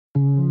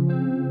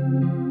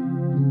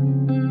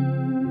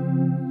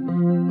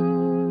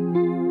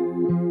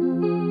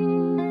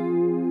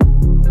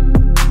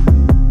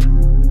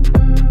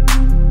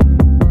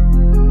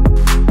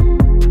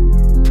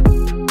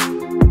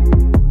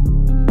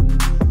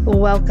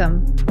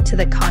Welcome to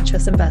The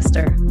Conscious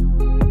Investor.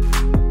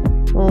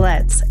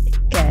 Let's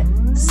get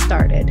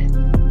started.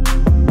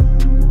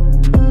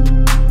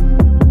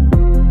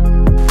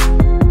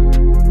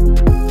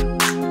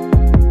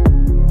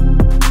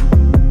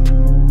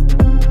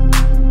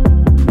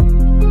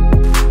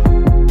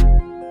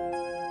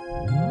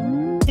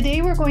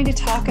 Today we're going to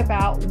talk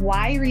about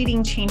why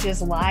reading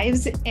changes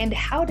lives and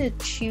how to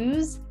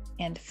choose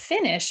and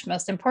finish,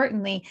 most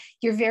importantly,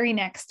 your very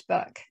next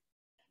book.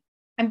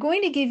 I'm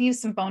going to give you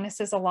some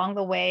bonuses along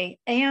the way,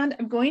 and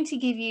I'm going to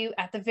give you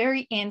at the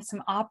very end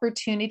some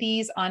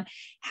opportunities on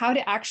how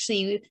to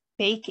actually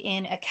bake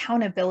in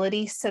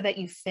accountability so that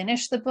you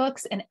finish the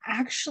books and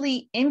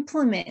actually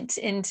implement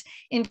and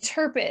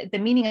interpret the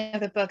meaning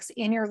of the books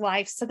in your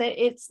life so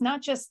that it's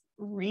not just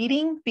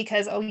reading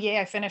because, oh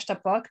yeah, I finished a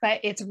book,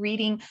 but it's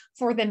reading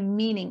for the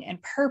meaning and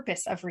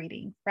purpose of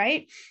reading,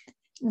 right?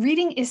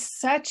 Reading is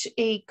such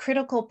a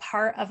critical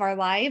part of our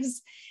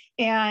lives.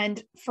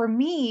 And for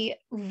me,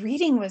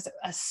 reading was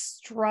a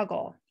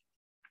struggle.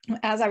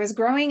 As I was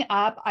growing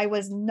up, I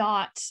was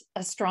not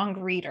a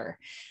strong reader.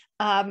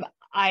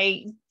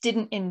 I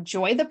didn't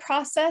enjoy the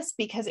process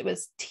because it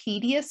was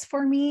tedious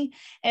for me.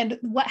 And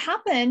what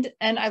happened,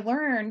 and I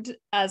learned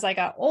as I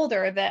got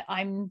older, that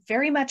I'm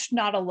very much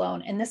not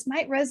alone. And this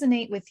might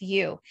resonate with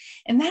you.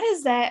 And that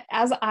is that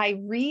as I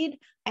read,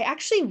 I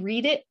actually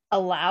read it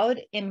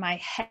aloud in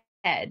my head.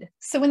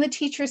 So when the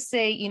teachers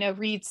say,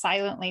 read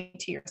silently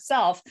to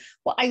yourself,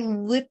 well, I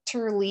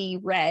literally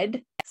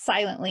read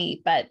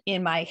silently, but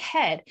in my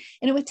head.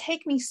 And it would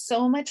take me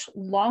so much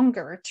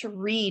longer to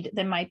read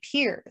than my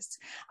peers.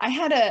 I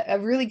had a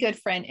really good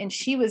friend, and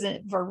she was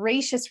a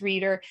voracious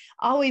reader,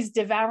 always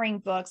devouring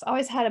books,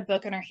 always had a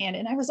book in her hand.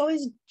 And I was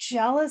always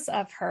jealous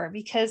of her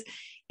because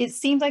it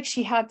seemed like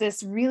she had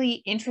this really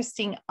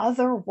interesting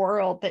other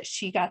world that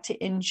she got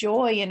to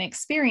enjoy and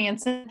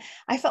experience. And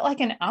I felt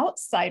like an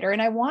outsider,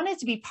 and I wanted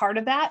to be part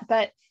of that,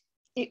 but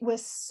it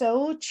was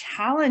so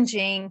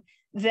challenging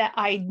that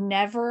I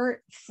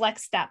never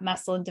flexed that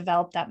muscle and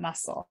developed that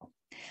muscle.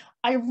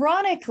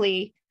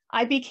 Ironically,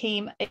 I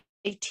became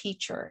a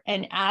teacher.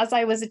 And as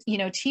I was,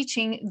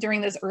 teaching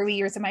during those early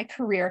years of my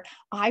career,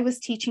 I was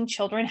teaching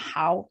children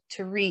how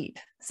to read.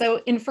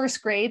 So in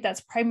first grade, that's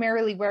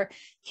primarily where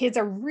kids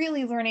are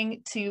really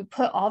learning to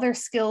put all their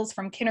skills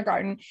from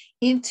kindergarten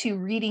into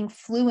reading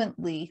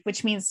fluently,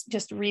 which means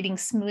just reading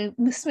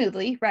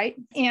smoothly, right?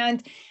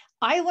 And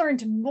I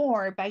learned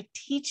more by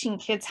teaching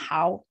kids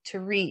how to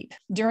read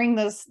during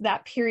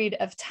that period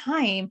of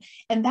time.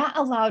 And that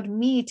allowed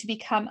me to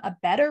become a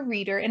better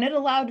reader, and it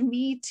allowed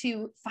me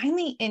to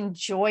finally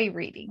enjoy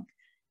reading.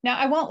 Now,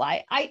 I won't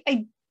lie,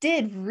 I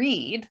did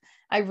read.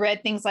 I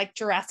read things like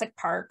Jurassic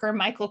Park or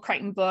Michael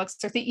Crichton books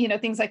or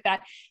things like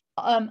that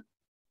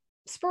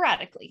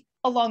sporadically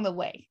along the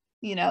way.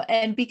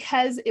 And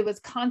because it was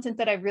content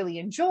that I really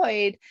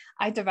enjoyed,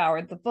 I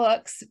devoured the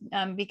books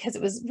because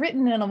it was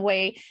written in a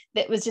way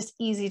that was just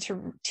easy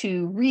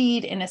to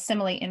read and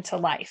assimilate into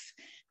life.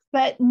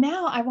 But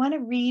now I want to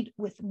read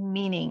with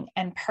meaning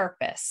and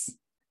purpose,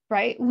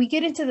 right? We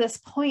get into this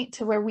point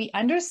to where we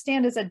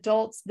understand as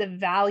adults the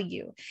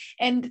value.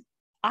 And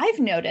I've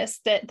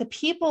noticed that the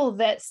people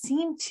that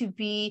seem to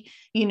be,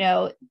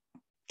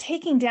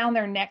 taking down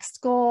their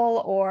next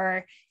goal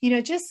or,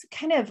 just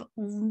kind of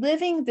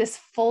living this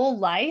full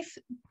life,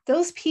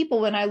 those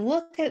people, when I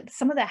look at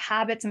some of the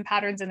habits and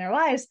patterns in their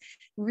lives,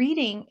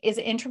 reading is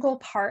an integral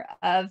part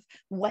of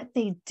what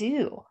they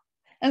do.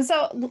 And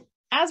so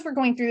as we're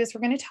going through this,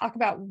 we're going to talk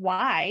about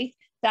why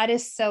that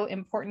is so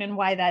important and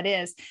why that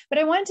is. But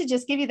I wanted to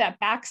just give you that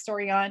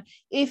backstory on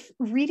if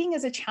reading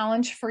is a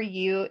challenge for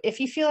you, if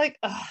you feel like,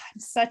 oh, I'm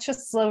such a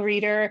slow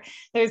reader,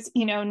 there's,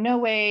 no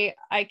way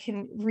I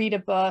can read a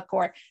book,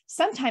 or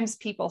sometimes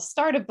people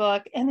start a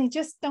book and they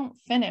just don't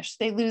finish,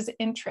 they lose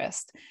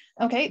interest.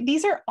 Okay,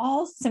 these are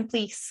all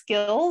simply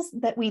skills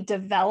that we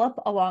develop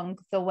along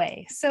the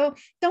way. So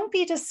don't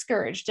be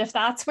discouraged if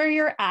that's where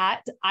you're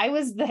at. I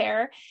was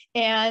there,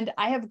 and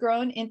I have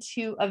grown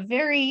into a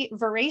very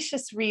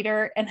voracious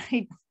reader, and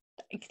I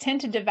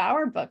tend to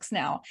devour books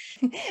now,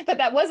 but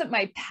that wasn't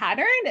my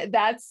pattern.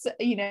 That's,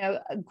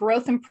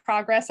 growth and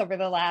progress over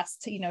the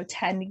last,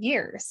 10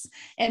 years,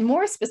 and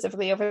more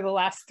specifically over the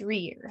last 3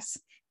 years.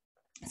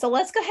 So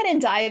let's go ahead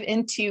and dive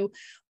into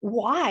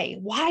why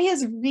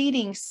is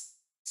reading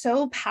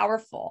so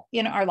powerful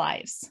in our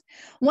lives.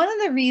 One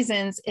of the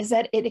reasons is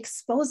that it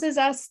exposes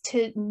us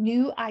to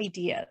new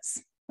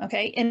ideas.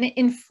 Okay. And it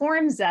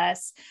informs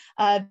us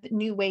of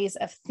new ways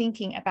of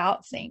thinking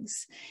about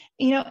things.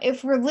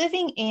 If we're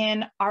living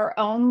in our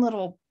own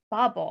little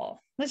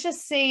bubble, let's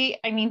just say,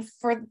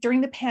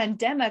 during the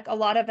pandemic, a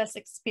lot of us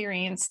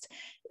experienced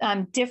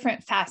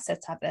different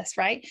facets of this,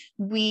 right?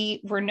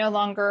 We were no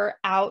longer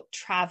out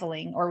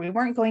traveling, or we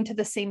weren't going to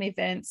the same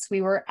events.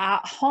 We were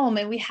at home,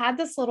 and we had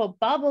this little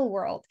bubble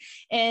world.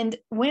 And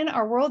when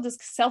our world is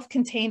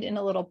self-contained in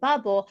a little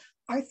bubble,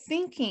 our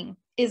thinking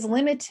is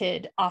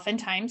limited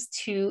oftentimes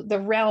to the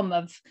realm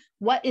of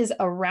what is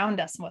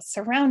around us and what's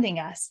surrounding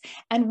us.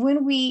 And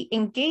when we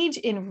engage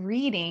in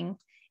reading,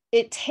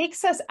 it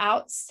takes us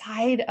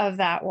outside of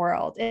that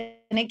world, and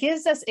it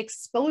gives us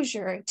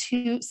exposure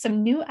to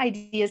some new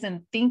ideas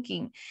and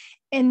thinking.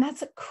 And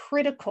that's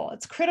critical.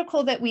 It's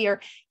critical that we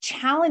are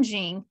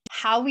challenging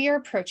how we are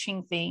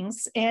approaching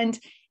things and,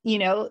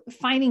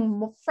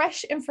 finding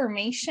fresh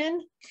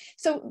information.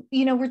 So,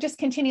 we're just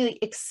continually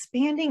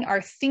expanding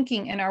our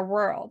thinking in our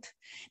world.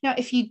 Now,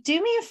 if you do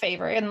me a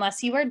favor,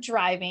 unless you are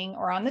driving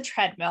or on the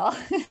treadmill,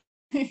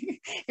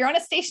 you're on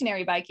a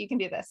stationary bike, you can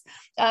do this.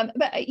 But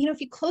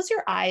if you close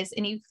your eyes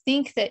and you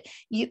think that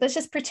let's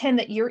just pretend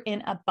that you're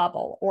in a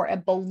bubble or a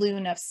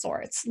balloon of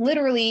sorts.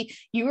 Literally,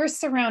 you are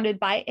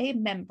surrounded by a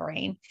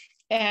membrane,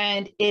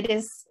 and it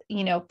is,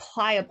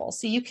 pliable.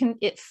 So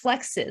it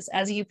flexes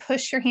as you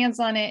push your hands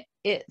on it,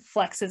 it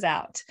flexes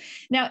out.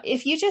 Now,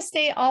 if you just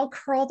stay all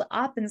curled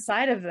up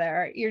inside of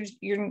there,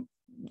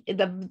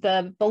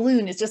 the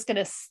balloon is just going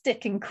to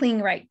stick and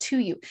cling right to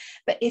you.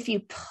 But if you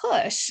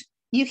push,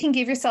 you can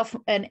give yourself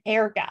an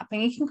air gap,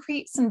 and you can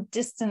create some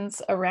distance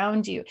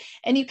around you,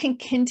 and you can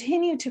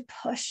continue to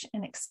push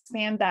and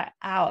expand that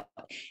out.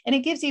 And it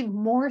gives you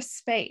more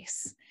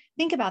space.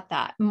 Think about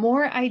that.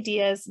 More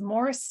ideas,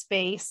 more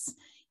space.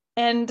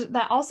 And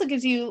that also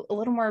gives you a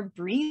little more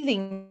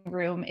breathing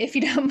room, if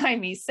you don't mind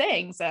me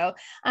saying so,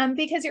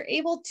 because you're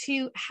able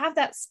to have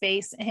that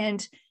space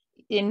and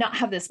not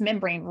have this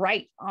membrane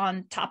right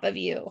on top of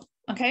you.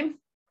 Okay.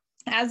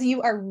 As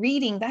you are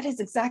reading, that is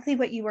exactly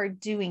what you are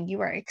doing.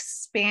 You are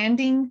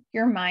expanding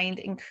your mind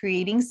and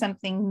creating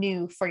something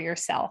new for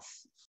yourself.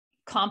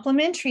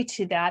 Complementary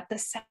to that, the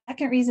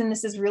second reason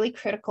this is really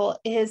critical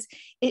is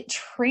it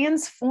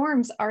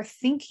transforms our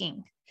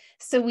thinking.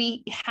 So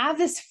we have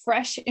this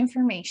fresh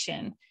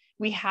information.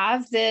 We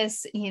have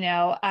this,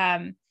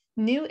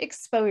 new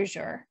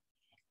exposure.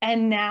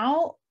 And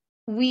now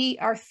we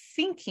are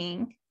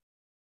thinking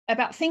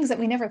about things that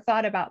we never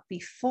thought about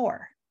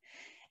before.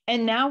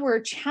 And now we're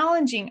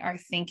challenging our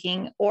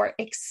thinking or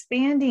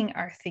expanding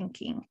our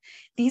thinking.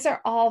 These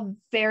are all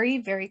very,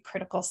 very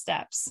critical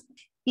steps.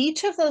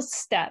 Each of those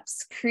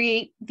steps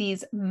create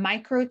these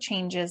micro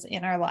changes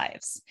in our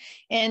lives.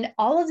 And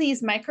all of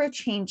these micro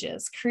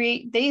changes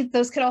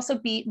those could also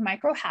be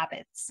micro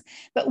habits.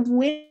 But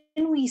when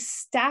we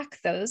stack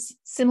those,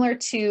 similar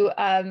to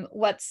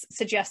what's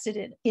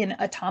suggested in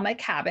Atomic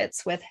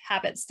Habits with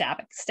habit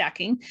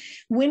stacking,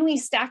 when we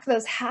stack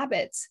those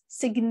habits,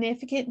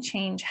 significant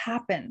change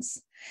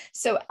happens.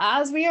 So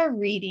as we are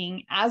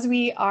reading, as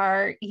we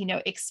are,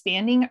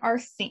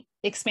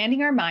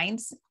 expanding our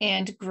minds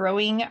and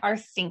growing our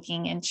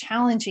thinking and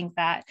challenging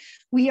that,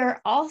 we are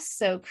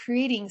also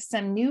creating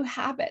some new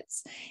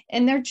habits.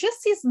 And they're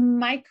just these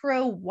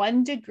micro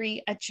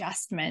 1-degree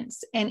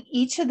adjustments. And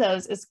each of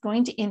those is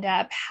going to end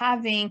up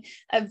having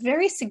a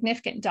very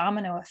significant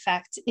domino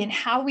effect in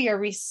how we are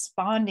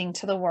responding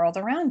to the world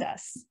around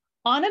us.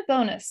 On a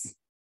bonus,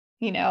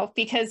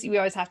 because we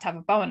always have to have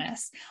a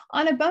bonus.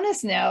 On a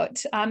bonus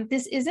note,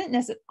 this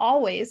isn't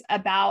always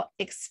about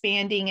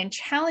expanding and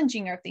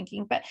challenging our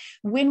thinking, but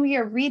when we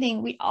are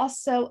reading, we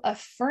also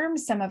affirm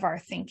some of our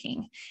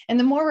thinking. And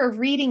the more we're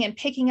reading and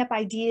picking up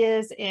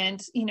ideas and,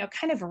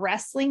 kind of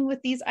wrestling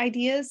with these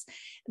ideas,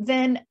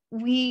 then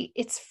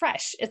it's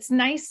fresh. It's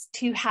nice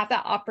to have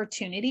that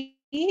opportunity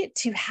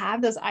to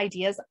have those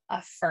ideas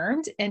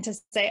affirmed and to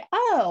say,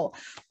 oh,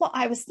 well,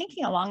 I was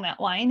thinking along that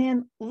line,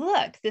 and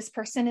look, this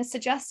person is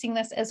suggesting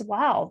this as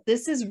well.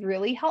 This is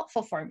really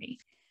helpful for me.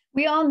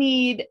 We all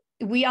need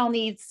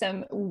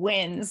some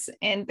wins,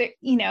 and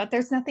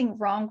there's nothing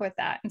wrong with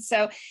that. And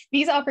so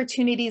these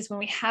opportunities, when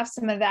we have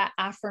some of that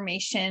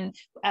affirmation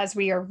as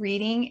we are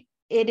reading,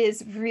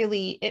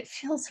 it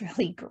feels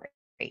really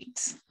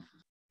great.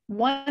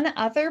 One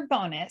other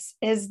bonus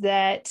is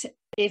that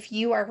if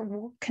you are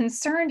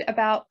concerned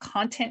about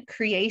content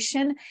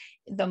creation,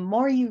 the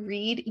more you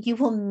read, you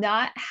will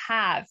not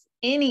have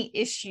any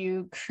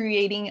issue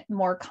creating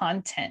more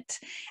content.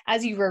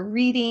 As you are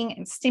reading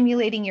and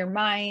stimulating your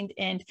mind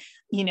and,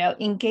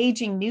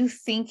 engaging new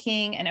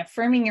thinking and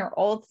affirming your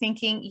old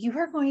thinking, you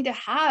are going to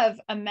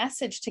have a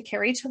message to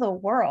carry to the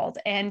world.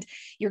 And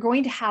you're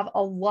going to have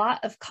a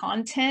lot of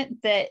content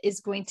that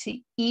is going to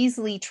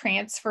easily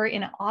transfer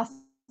in an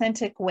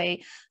authentic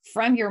way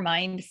from your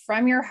mind,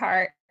 from your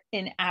heart,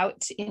 and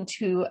out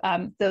into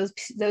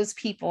those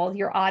people,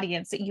 your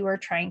audience that you are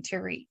trying to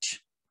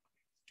reach.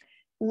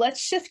 Let's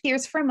shift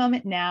gears for a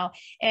moment now,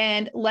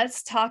 and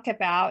let's talk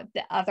about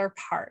the other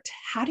part.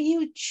 How do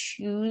you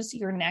choose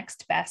your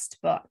next best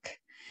book?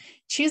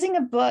 Choosing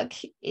a book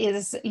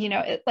is,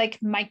 like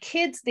my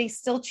kids, they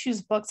still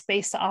choose books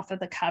based off of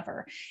the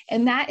cover.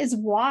 And that is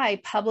why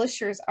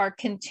publishers are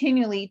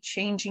continually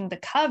changing the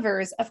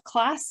covers of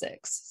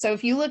classics. So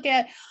if you look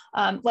at,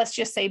 let's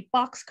just say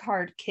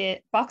Boxcar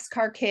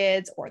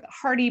Kids or the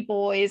Hardy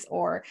Boys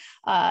or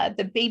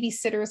the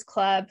Babysitter's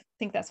Club, I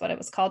think that's what it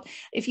was called.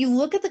 If you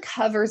look at the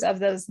covers of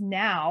those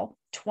now,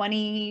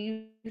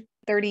 20,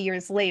 30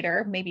 years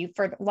later, maybe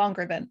for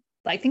longer than,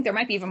 I think there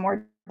might be even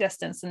more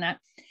distance than that.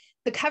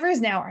 the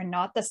covers now are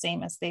not the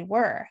same as they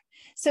were.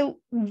 So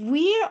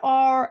we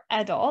are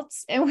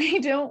adults and we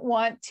don't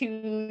want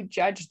to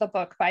judge the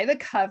book by the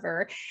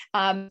cover.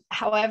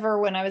 However,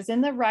 when I was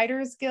in the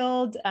Writers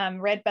Guild,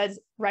 Redbud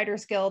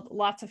Writers Guild,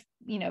 lots of,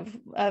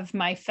 of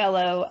my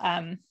fellow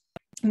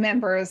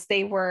members,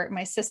 they were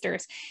my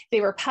sisters,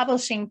 they were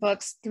publishing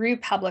books through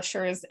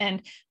publishers,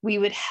 and we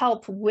would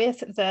help with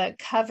the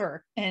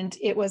cover. And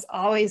it was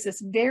always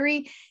this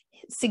very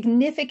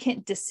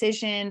significant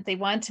decision. They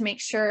want to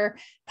make sure,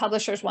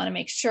 publishers want to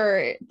make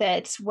sure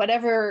that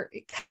whatever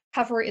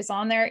cover is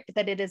on there,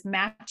 that it is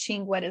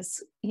matching what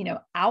is,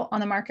 out on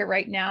the market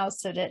right now,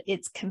 so that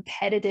it's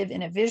competitive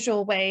in a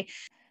visual way.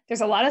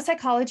 There's a lot of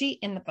psychology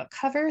in the book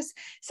covers.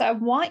 So I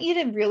want you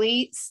to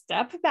really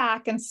step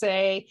back and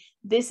say,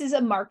 this is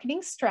a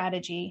marketing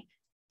strategy.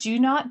 Do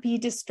not be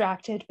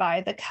distracted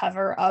by the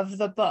cover of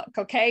the book,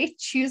 okay?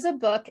 Choose a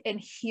book, and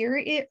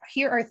here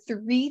are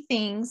 3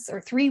 things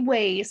or 3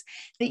 ways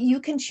that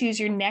you can choose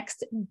your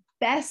next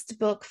best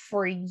book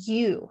for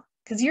you,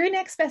 because your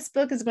next best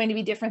book is going to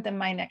be different than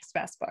my next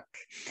best book.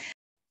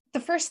 The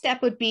first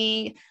step would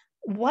be,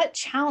 what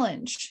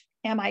challenge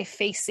am I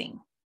facing?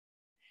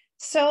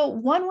 So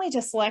one way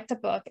to select a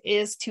book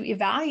is to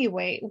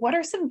evaluate, what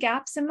are some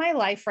gaps in my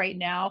life right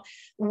now?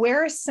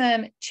 Where are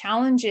some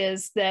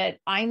challenges that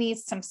I need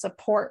some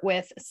support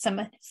with,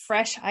 some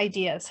fresh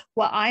ideas?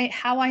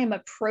 How I am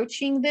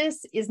approaching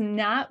this is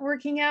not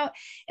working out,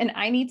 and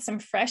I need some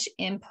fresh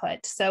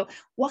input. So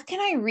what can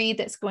I read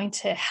that's going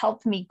to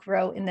help me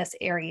grow in this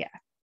area?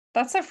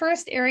 That's the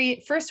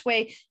first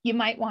way you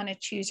might want to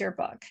choose your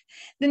book.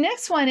 The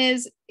next one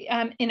is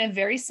in a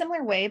very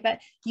similar way, but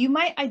you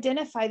might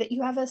identify that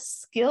you have a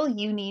skill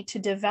you need to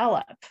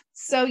develop.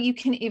 So you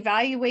can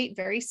evaluate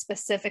very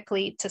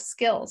specifically to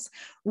skills.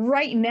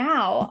 Right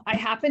now, I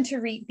happen to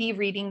be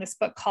reading this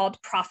book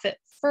called Profit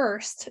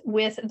First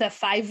with the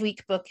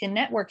 5-week book and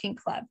networking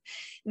club.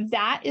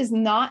 That is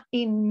not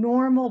a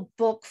normal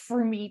book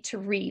for me to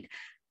read.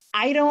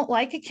 I don't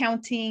like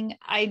accounting.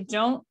 I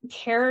don't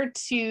care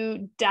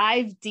to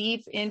dive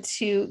deep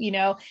into,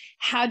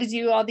 how to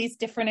do all these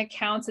different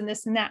accounts and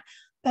this and that.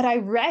 But I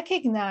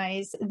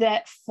recognize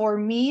that for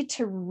me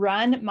to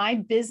run my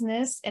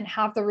business and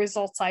have the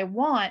results I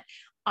want,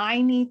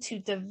 I need to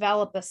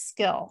develop a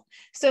skill.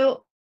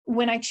 So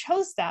when I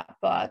chose that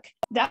book,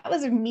 that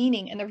was a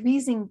meaning and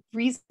the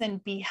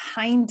reason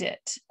behind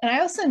it. And I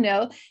also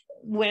know,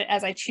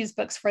 as I choose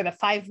books for the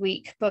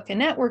 5-week book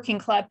and networking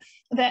club,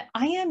 that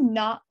I am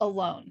not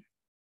alone.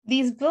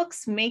 These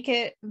books make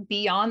it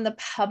beyond the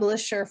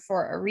publisher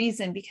for a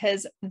reason,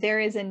 because there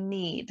is a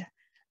need.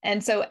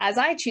 And so as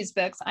I choose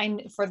books,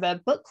 for the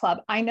book club,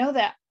 I know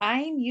that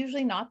I'm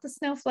usually not the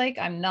snowflake.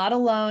 I'm not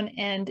alone,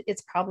 and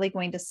it's probably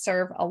going to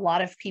serve a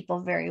lot of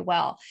people very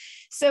well.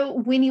 So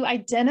when you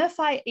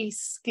identify a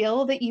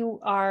skill that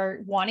you are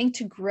wanting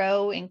to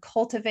grow and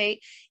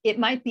cultivate, it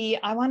might be,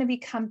 I want to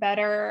become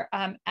better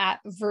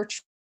at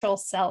virtual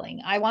selling.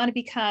 I want to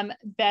become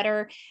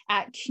better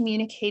at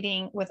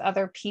communicating with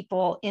other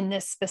people in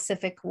this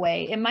specific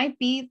way. It might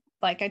be,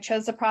 like I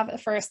chose the Profit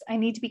First, I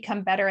need to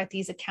become better at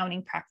these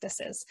accounting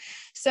practices.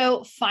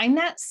 So find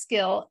that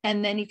skill,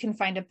 and then you can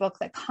find a book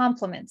that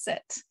complements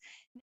it.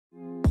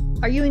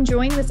 Are you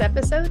enjoying this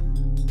episode?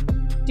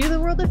 Do the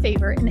world a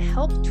favor and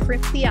help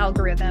trip the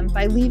algorithm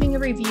by leaving a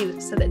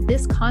review so that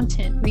this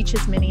content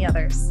reaches many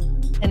others.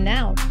 And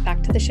now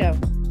back to the show.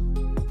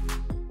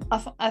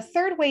 A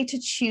third way to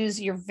choose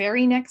your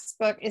very next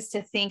book is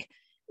to think,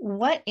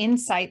 what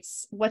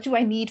do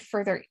I need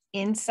further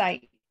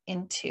insight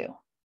into?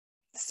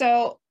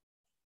 So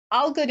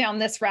I'll go down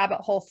this rabbit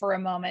hole for a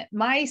moment.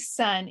 My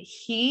son,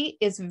 he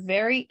is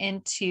very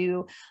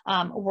into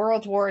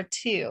World War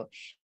II.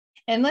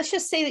 And let's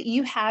just say that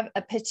you have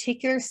a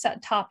particular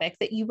set topic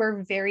that you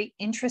were very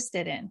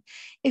interested in.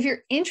 If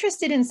you're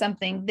interested in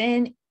something,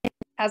 then,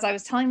 as I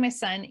was telling my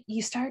son,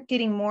 you start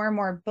getting more and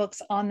more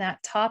books on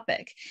that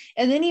topic.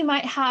 And then you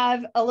might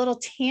have a little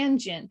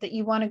tangent that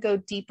you want to go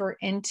deeper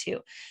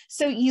into.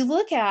 So you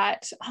look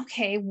at,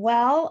 okay,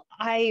 well,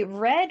 I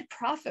read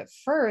Profit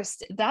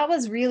First. That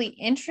was really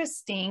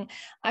interesting.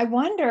 I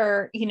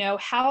wonder,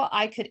 how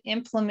I could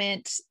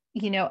implement,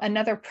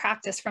 another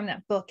practice from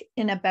that book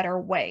in a better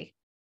way.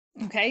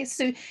 Okay,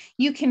 so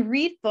you can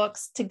read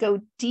books to go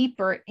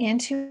deeper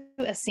into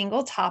a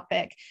single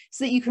topic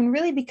so that you can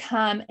really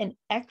become an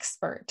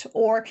expert,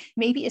 or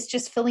maybe it's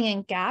just filling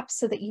in gaps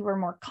so that you were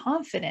more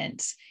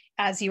confident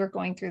as you were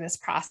going through this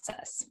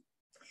process.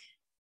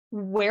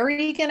 Where are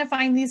you going to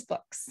find these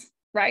books,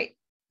 right?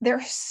 There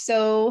are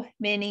so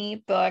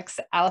many books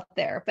out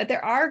there, but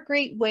there are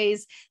great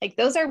ways, like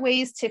those are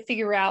ways to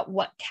figure out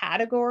what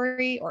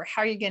category or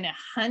how you're going to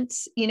hunt,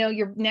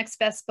 your next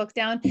best book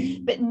down.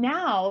 But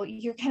now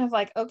you're kind of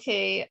like,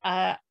 okay,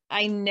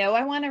 I know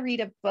I want to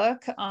read a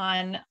book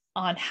on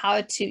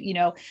how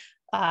to,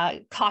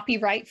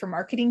 copyright for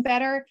marketing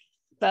better,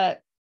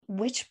 but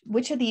which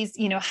of these,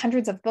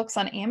 hundreds of books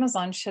on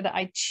Amazon should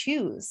I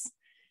choose?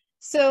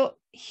 So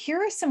here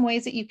are some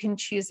ways that you can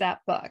choose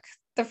that book.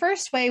 The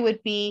first way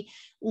would be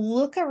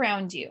look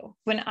around you.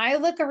 When I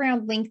look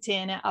around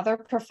LinkedIn at other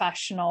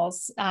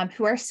professionals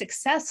who are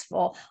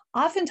successful,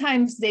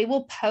 oftentimes they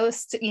will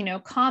post,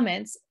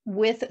 comments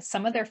with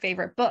some of their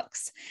favorite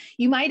books.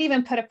 You might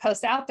even put a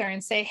post out there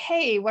and say,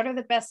 hey, what are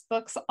the best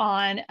books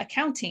on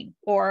accounting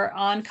or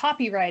on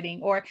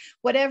copywriting or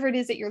whatever it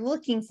is that you're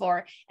looking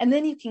for? And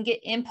then you can get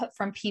input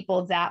from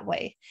people that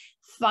way.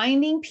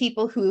 Finding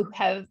people who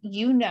have,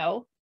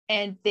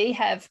 and they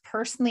have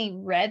personally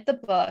read the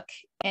book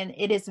and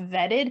it is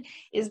vetted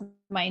is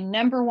my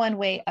number one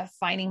way of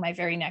finding my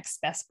very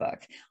next best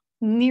book.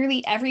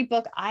 Nearly every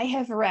book I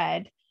have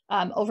read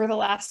over the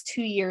last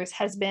 2 years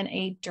has been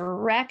a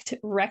direct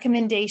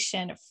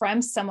recommendation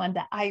from someone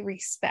that I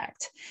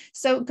respect.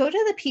 So go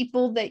to the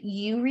people that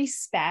you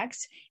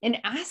respect and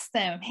ask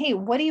them, hey,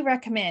 what do you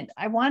recommend?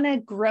 I want to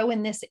grow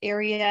in this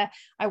area.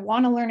 I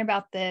want to learn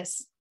about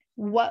this.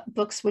 What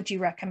books would you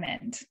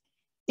recommend?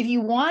 If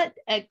you want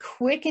a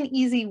quick and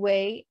easy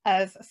way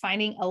of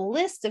finding a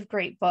list of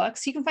great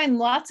books, you can find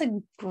lots of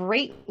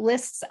great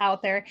lists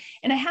out there.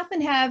 And I happen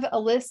to have a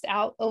list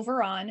out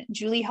over on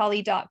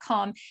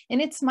julieholly.com,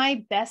 and it's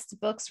my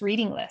best books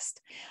reading list.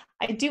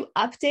 I do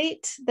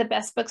update the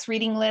best books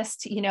reading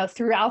list,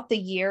 throughout the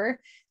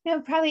year,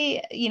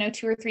 probably,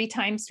 2 or 3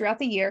 times throughout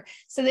the year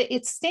so that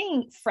it's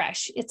staying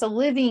fresh. It's a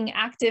living,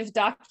 active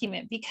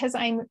document because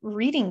I'm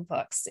reading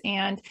books,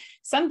 and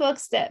some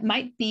books that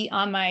might be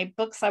on my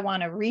books I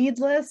want to read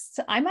list,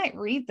 I might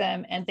read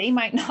them and they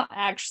might not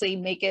actually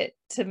make it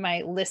to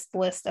my list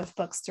of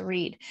books to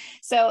read.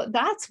 So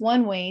that's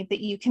one way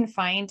that you can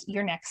find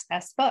your next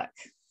best book.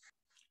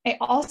 I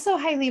also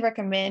highly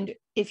recommend,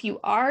 if you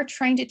are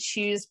trying to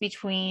choose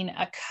between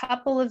a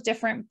couple of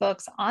different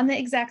books on the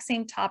exact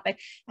same topic,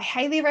 I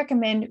highly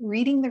recommend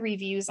reading the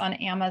reviews on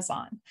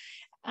Amazon.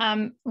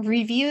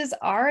 Reviews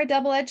are a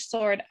double-edged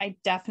sword. I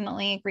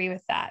definitely agree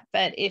with that.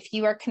 But if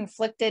you are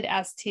conflicted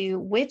as to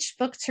which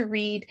book to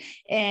read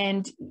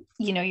and,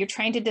 you're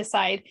trying to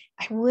decide,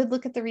 I would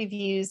look at the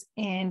reviews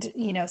and,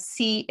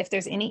 see if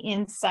there's any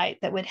insight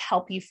that would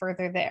help you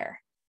further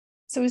there.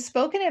 So we've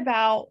spoken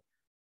about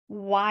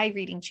why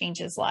reading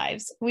changes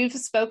lives. We've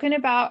spoken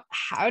about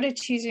how to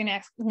choose your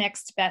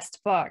next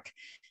best book.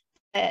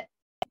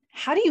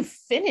 How do you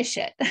finish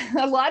it?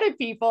 A lot of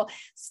people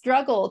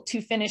struggle to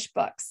finish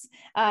books.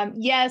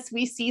 Yes,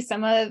 we see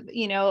some of,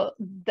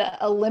 the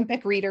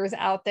Olympic readers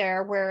out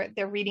there where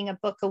they're reading a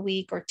book a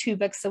week or 2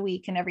 books a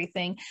week and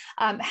everything.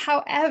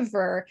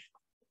 However,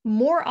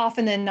 more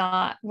often than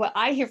not, what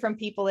I hear from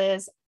people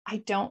is,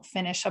 I don't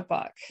finish a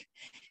book.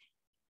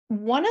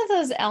 One of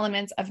those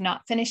elements of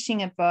not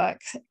finishing a book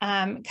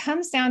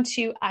comes down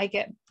to I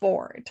get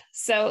bored.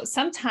 So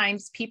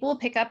sometimes people will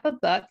pick up a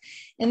book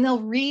and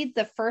they'll read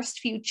the first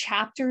few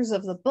chapters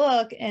of the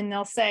book and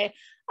they'll say,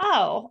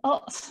 oh,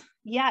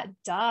 yeah,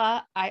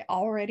 duh, I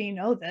already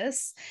know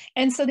this.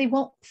 And so they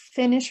won't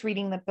finish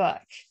reading the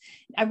book.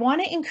 I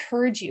want to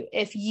encourage you,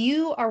 if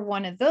you are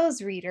one of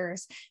those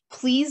readers,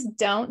 please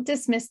don't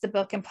dismiss the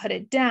book and put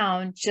it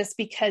down just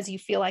because you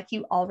feel like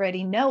you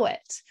already know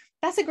it.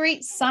 That's a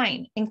great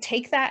sign, and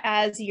take that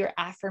as your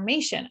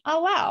affirmation.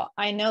 Oh, wow,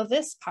 I know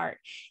this part.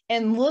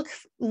 And look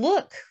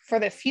for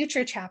the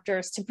future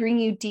chapters to bring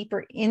you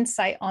deeper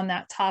insight on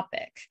that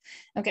topic.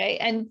 Okay.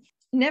 And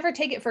never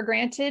take it for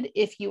granted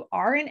if you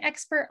are an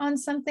expert on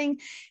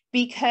something,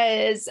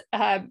 because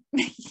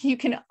you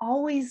can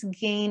always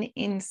gain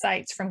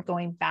insights from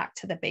going back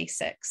to the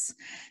basics.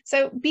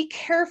 So be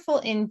careful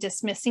in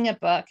dismissing a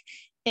book.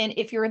 And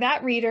if you're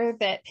that reader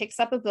that picks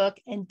up a book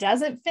and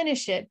doesn't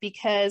finish it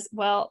because,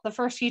 well, the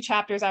first few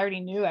chapters I already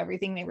knew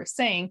everything they were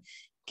saying,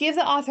 give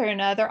the author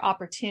another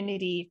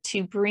opportunity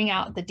to bring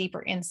out the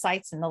deeper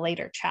insights in the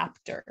later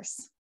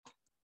chapters.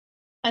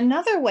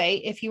 Another way,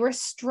 if you are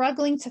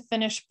struggling to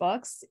finish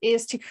books,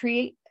 is to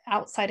create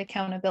outside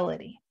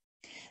accountability.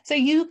 So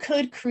you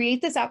could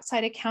create this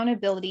outside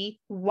accountability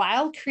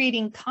while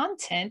creating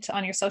content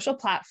on your social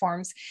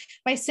platforms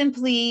by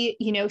simply,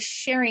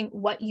 sharing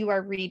what you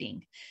are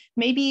reading.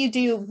 Maybe you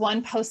do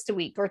 1 post a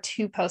week or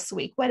 2 posts a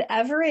week,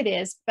 whatever it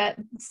is, but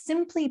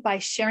simply by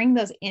sharing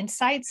those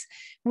insights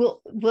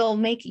will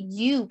make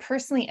you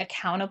personally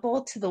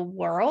accountable to the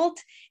world.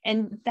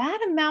 And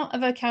that amount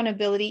of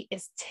accountability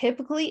is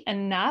typically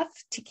enough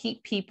to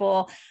keep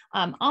people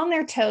on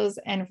their toes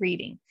and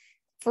reading.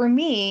 For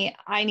me,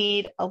 I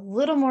need a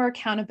little more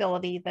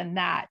accountability than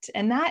that.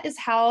 And that is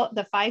how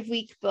the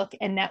 5-week book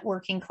and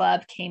networking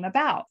club came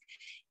about.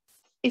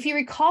 If you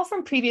recall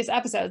from previous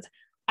episodes,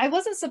 I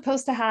wasn't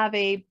supposed to have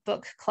a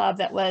book club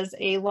that was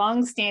a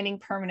long-standing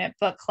permanent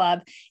book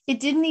club. It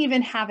didn't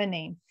even have a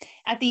name.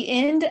 At the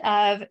end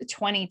of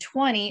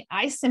 2020,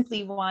 I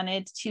simply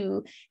wanted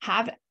to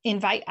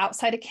invite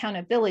outside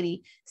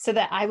accountability so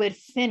that I would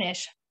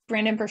finish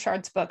Brendon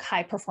Burchard's book,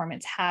 High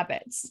Performance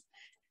Habits.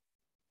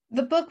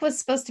 The book was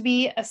supposed to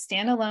be a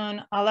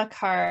standalone a la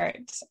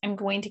carte. I'm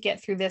going to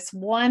get through this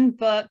one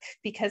book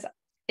because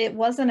It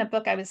wasn't a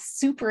book I was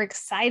super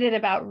excited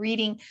about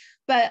reading,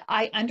 but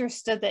I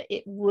understood that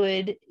it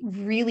would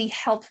really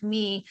help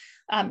me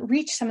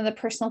reach some of the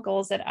personal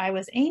goals that I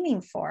was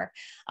aiming for.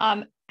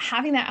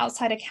 Having that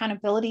outside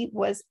accountability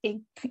was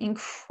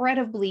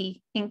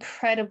incredibly,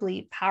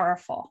 incredibly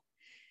powerful.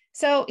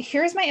 So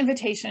here's my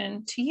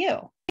invitation to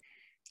you.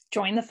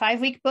 Join the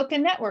 5-week book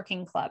and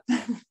networking club.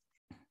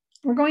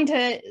 We're going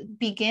to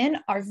begin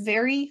our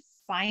very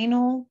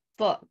final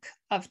book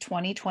of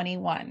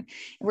 2021.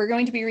 We're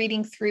going to be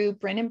reading through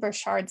Brendon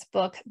Burchard's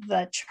book,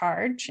 The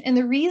Charge. And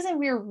the reason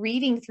we're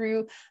reading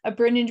through a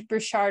Brendon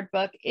Burchard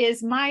book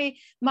is my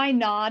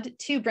nod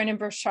to Brendon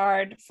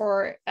Burchard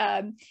for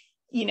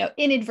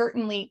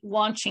inadvertently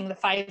launching the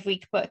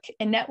 5-week book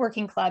and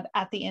networking club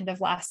at the end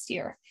of last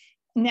year.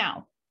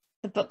 Now,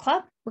 the book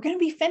club, we're going to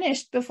be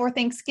finished before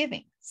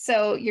Thanksgiving.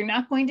 So you're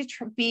not going to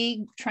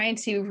be trying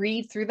to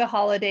read through the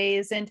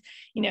holidays and,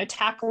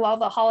 tackle all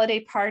the holiday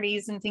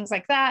parties and things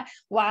like that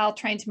while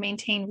trying to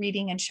maintain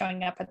reading and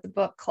showing up at the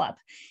book club.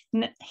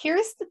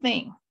 Here's the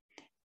thing.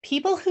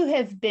 People who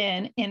have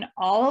been in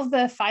all of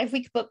the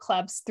 5-week book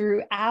clubs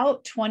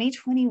throughout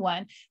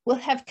 2021 will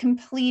have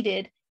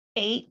completed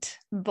 8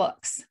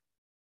 books.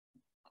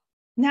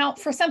 Now,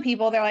 for some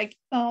people, they're like,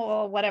 oh,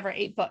 well, whatever,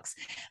 8 books.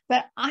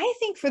 But I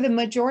think for the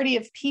majority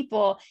of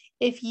people,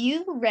 if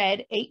you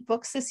read 8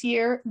 books this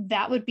year,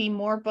 that would be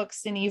more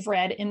books than you've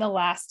read in the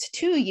last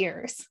 2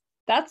 years.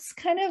 That's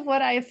kind of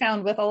what I have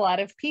found with a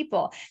lot of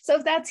people. So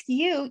if that's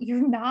you,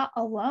 you're not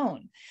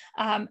alone.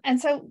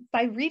 And so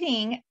by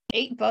reading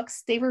 8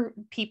 books,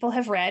 people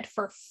have read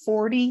for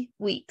 40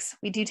 weeks.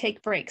 We do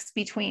take breaks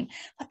between,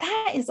 but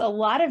that is a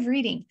lot of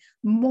reading.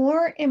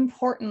 More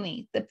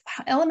importantly, the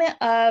element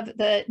of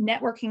the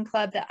networking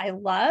club that I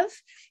love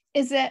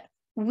is that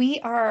we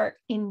are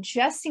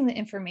ingesting the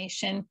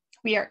information,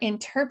 we are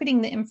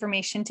interpreting the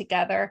information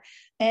together,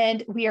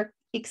 and we are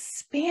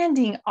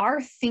expanding our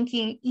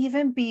thinking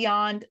even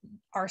beyond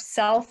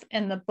ourself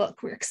and the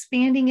book. We're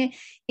expanding it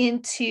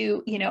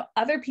into,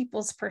 other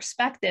people's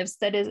perspectives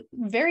that is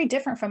very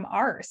different from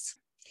ours.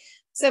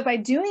 So by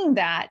doing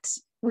that,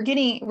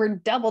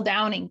 we're double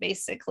downing,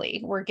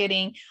 basically. We're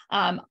getting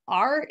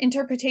our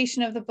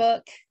interpretation of the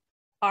book,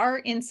 our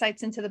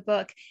insights into the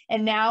book,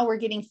 and now we're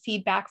getting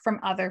feedback from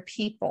other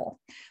people.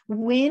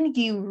 When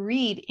you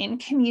read in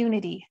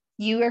community,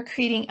 you are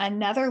creating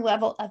another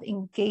level of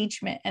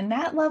engagement. And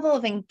that level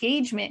of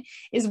engagement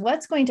is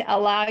what's going to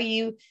allow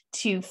you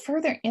to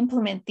further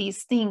implement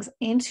these things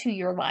into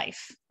your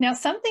life. Now,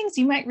 some things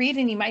you might read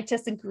and you might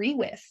disagree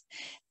with,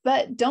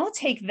 but don't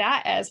take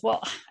that as,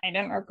 well, I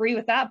didn't agree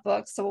with that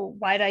book, so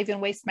why did I even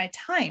waste my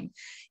time?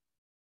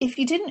 If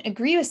you didn't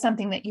agree with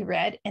something that you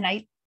read, and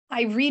I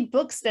read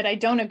books that I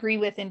don't agree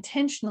with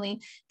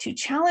intentionally to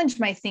challenge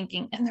my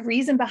thinking. And the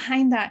reason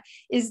behind that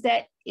is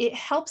that it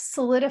helps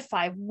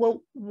solidify,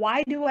 well,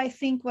 why do I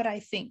think what I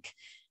think?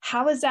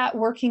 How is that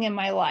working in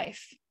my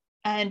life?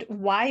 And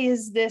why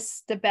is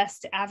this the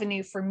best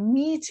avenue for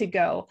me to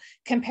go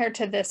compared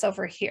to this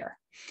over here?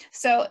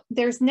 So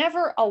there's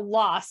never a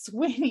loss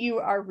when you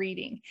are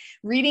reading.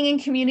 Reading in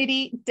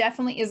community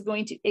definitely is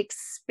going to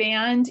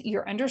expand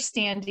your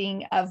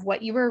understanding of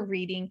what you are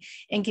reading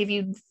and give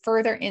you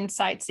further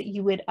insights that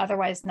you would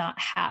otherwise not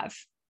have.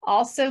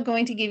 Also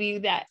going to give you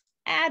that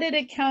added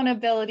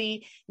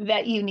accountability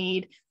that you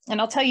need.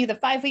 And I'll tell you, the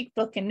 5-week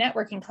book and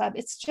networking club,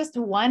 it's just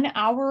 1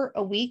 hour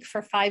a week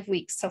for 5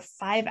 weeks, so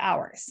 5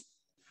 hours.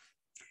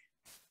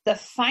 The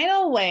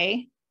final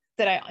way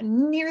that I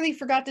nearly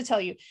forgot to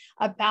tell you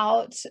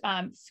about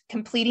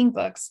completing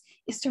books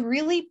is to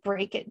really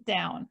break it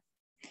down.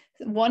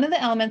 One of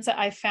the elements that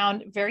I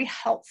found very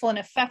helpful and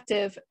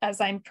effective as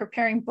I'm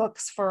preparing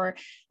books for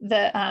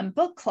the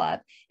book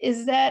club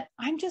is that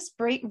I'm just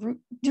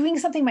doing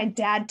something my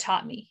dad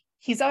taught me.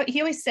 He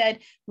always said,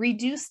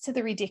 reduce to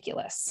the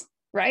ridiculous,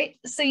 right?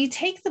 So you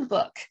take the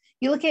book,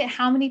 you look at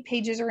how many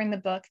pages are in the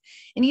book,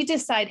 and you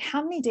decide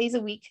how many days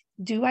a week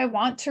do I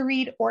want to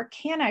read or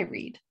can I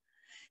read?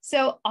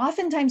 So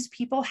oftentimes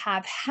people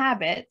have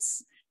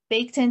habits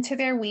baked into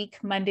their week,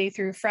 Monday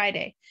through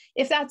Friday.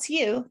 If that's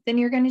you, then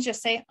you're going to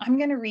just say, I'm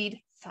going to read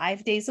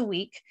 5 days a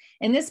week.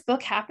 And this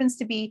book happens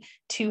to be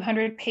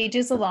 200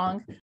 pages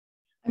long.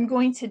 I'm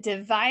going to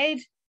divide,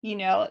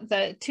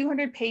 the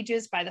 200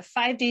 pages by the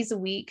 5 days a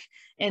week.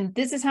 And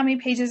this is how many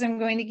pages I'm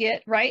going to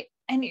get, right?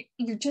 And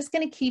you're just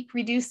going to keep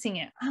reducing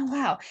it. Oh,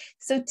 wow.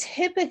 So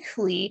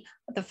typically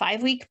the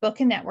 5-week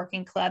book and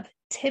networking club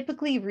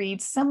typically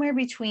reads somewhere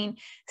between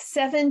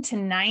 7 to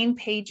 9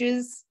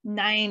 pages.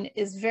 9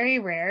 is very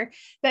rare,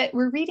 but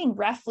we're reading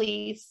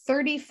roughly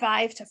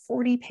 35 to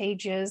 40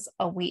 pages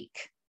a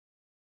week.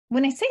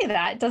 When I say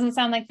that, it doesn't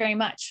sound like very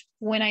much.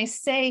 When I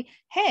say,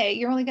 hey,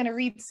 you're only going to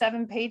read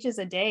 7 pages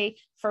a day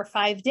for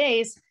 5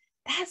 days,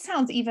 that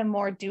sounds even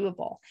more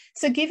doable.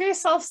 So give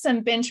yourself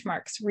some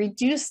benchmarks,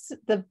 reduce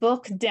the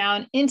book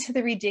down into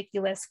the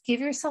ridiculous, give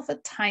yourself a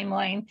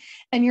timeline,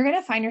 and you're going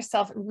to find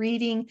yourself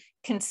reading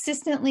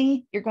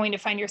consistently. You're going to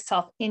find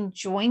yourself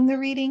enjoying the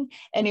reading,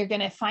 and you're going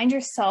to find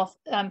yourself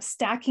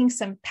stacking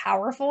some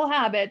powerful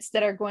habits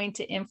that are going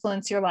to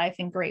influence your life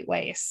in great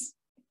ways.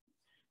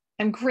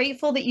 I'm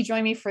grateful that you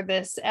joined me for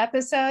this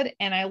episode,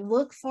 and I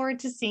look forward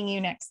to seeing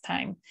you next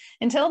time.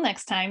 Until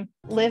next time,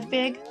 live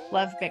big,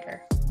 love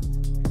bigger.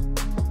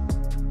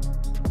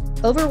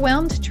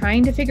 Overwhelmed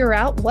trying to figure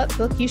out what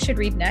book you should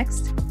read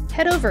next?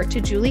 Head over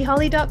to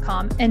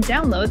julieholly.com and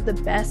download the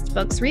Best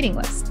Books reading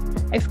list.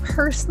 I've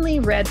personally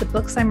read the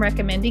books I'm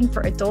recommending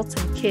for adults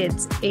and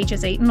kids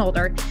ages 8 and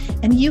older,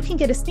 and you can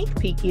get a sneak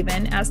peek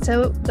even as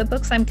to the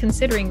books I'm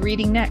considering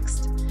reading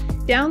next.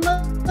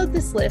 Download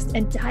this list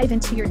and dive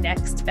into your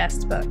next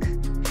best book.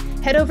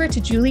 Head over to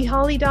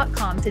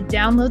julieholly.com to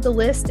download the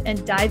list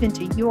and dive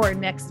into your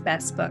next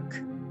best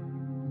book.